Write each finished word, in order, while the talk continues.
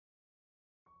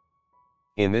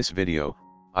In this video,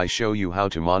 I show you how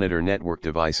to monitor network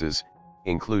devices,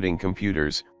 including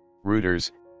computers,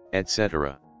 routers,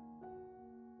 etc.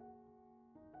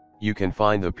 You can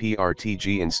find the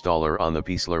PRTG installer on the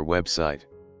Piesler website.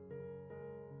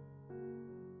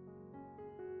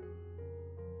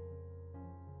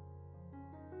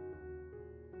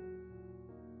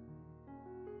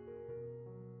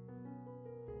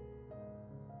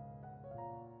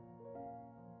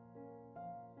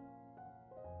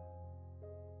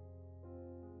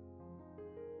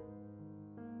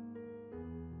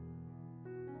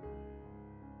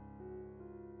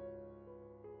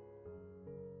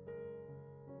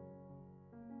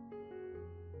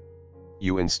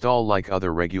 You install like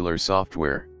other regular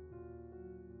software.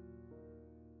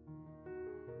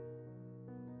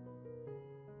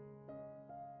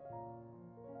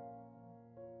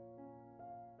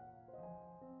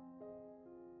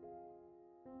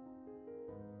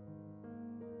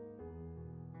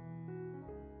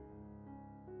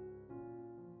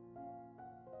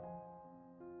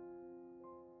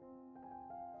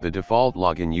 The default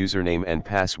login username and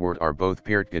password are both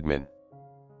PRTG.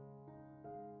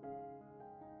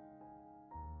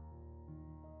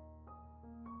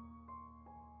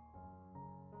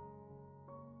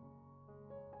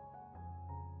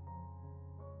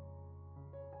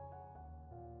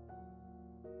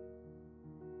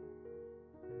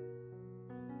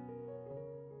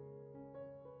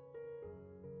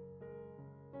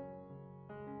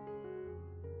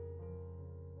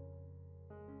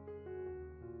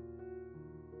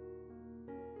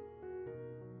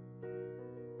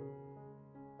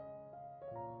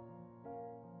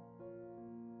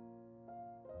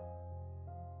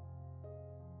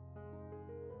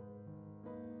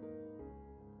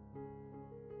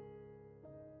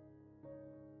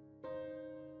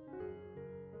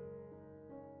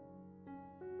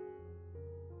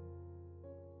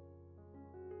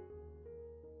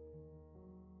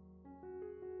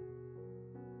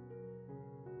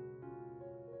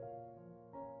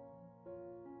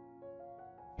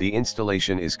 The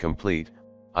installation is complete.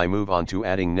 I move on to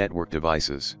adding network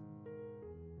devices.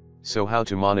 So how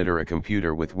to monitor a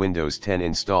computer with Windows 10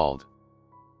 installed?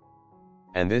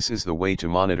 And this is the way to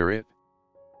monitor it.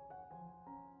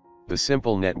 The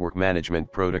simple network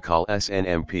management protocol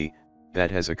SNMP,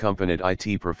 that has accompanied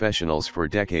IT professionals for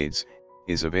decades,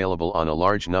 is available on a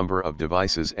large number of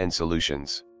devices and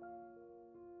solutions.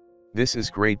 This is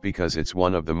great because it's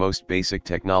one of the most basic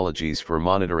technologies for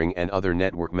monitoring and other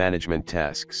network management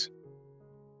tasks.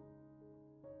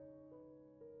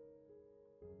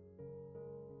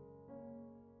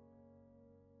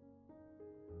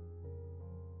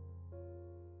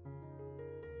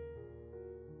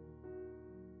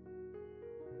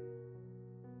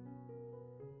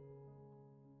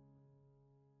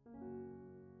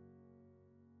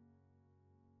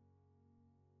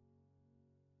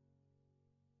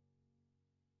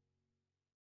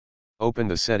 Open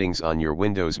the settings on your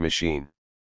Windows machine.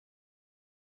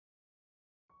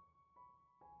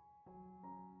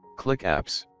 Click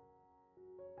Apps.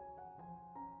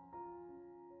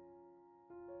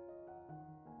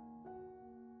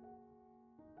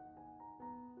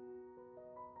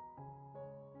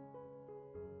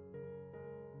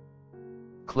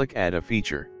 Click Add a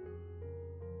feature.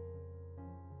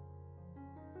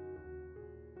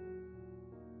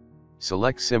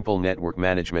 Select Simple Network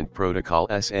Management Protocol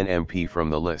SNMP from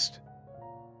the list.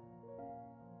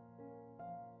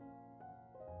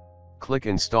 Click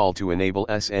Install to enable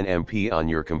SNMP on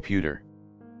your computer.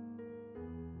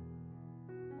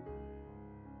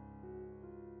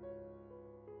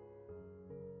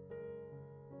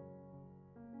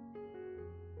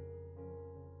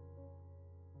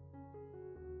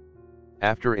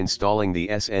 After installing the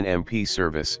SNMP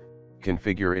service,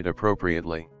 configure it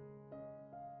appropriately.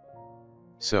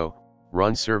 So,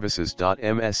 run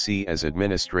services.msc as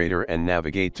administrator and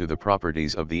navigate to the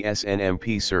properties of the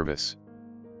SNMP service.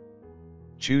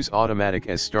 Choose Automatic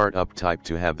as startup type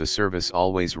to have the service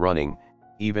always running,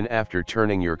 even after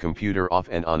turning your computer off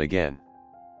and on again.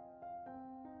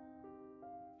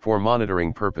 For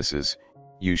monitoring purposes,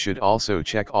 you should also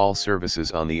check all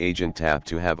services on the Agent tab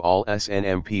to have all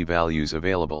SNMP values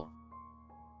available.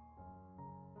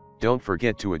 Don't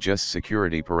forget to adjust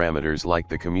security parameters like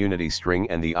the community string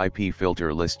and the IP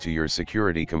filter list to your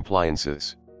security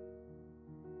compliances.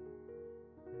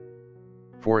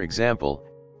 For example,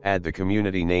 add the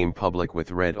community name public with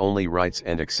read-only rights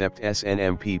and accept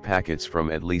SNMP packets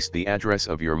from at least the address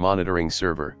of your monitoring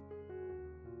server.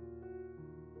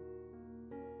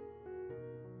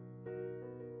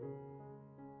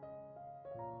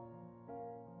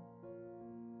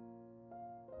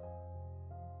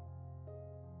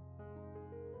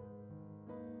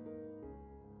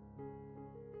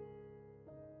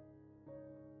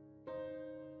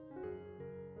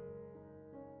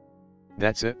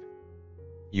 That's it.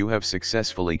 You have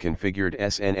successfully configured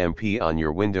SNMP on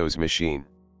your Windows machine.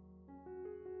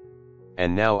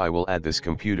 And now I will add this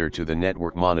computer to the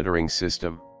network monitoring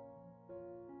system.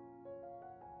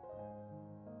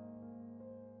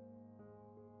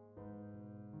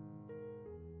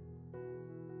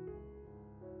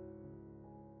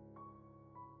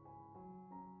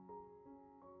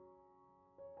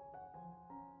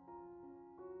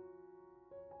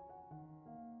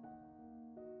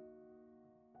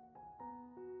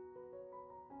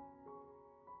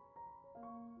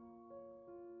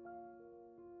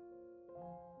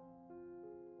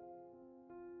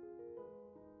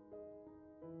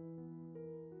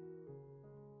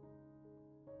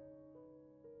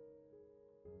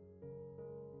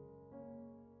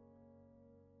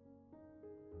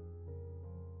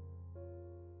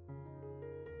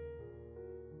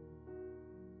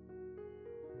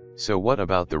 So what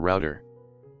about the router?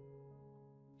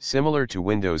 Similar to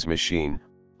Windows machine,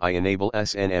 I enable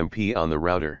SNMP on the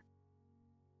router.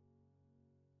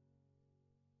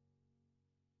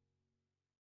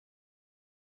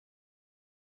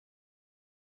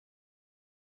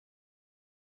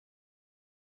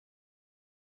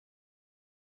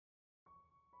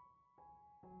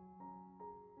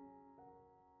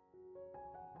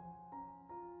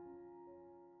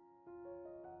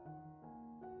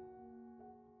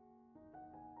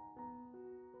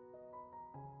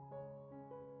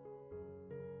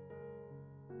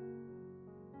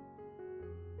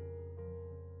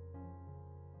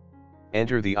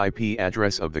 Enter the IP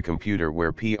address of the computer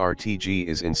where PRTG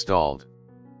is installed.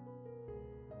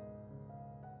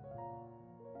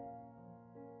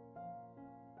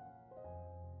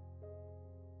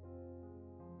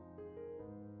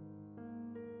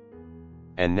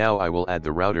 And now I will add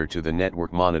the router to the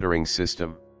network monitoring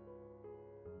system.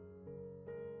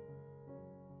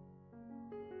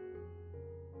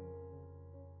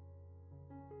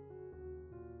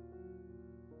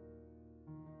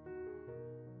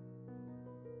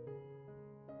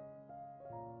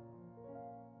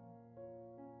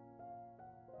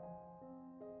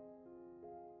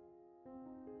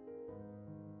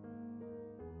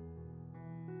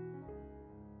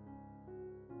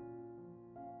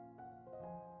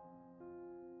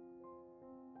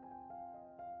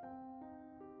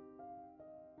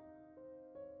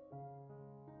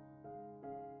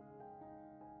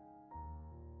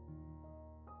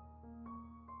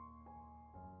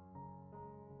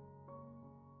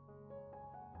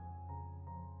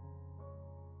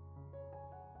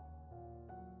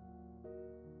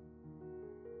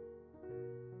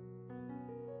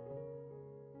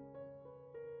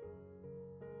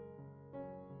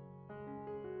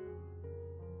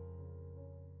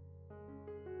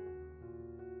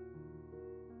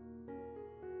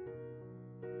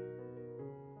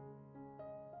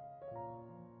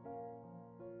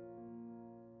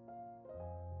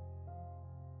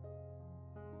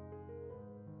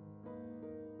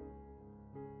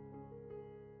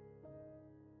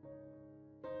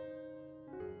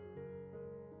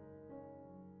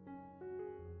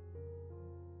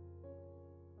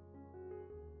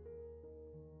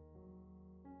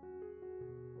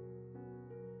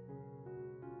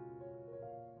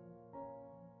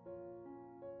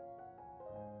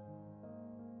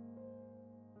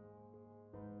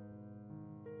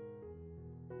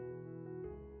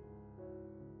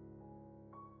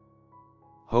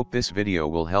 Hope this video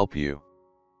will help you.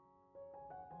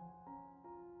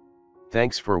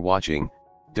 Thanks for watching.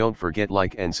 Don't forget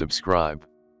like and subscribe.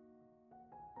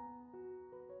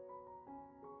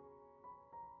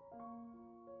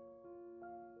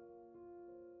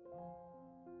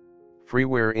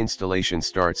 Freeware installation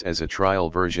starts as a trial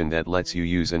version that lets you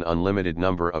use an unlimited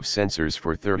number of sensors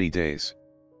for 30 days.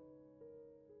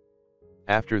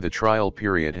 After the trial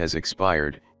period has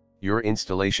expired, your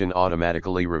installation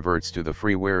automatically reverts to the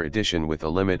freeware edition with a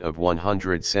limit of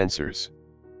 100 sensors.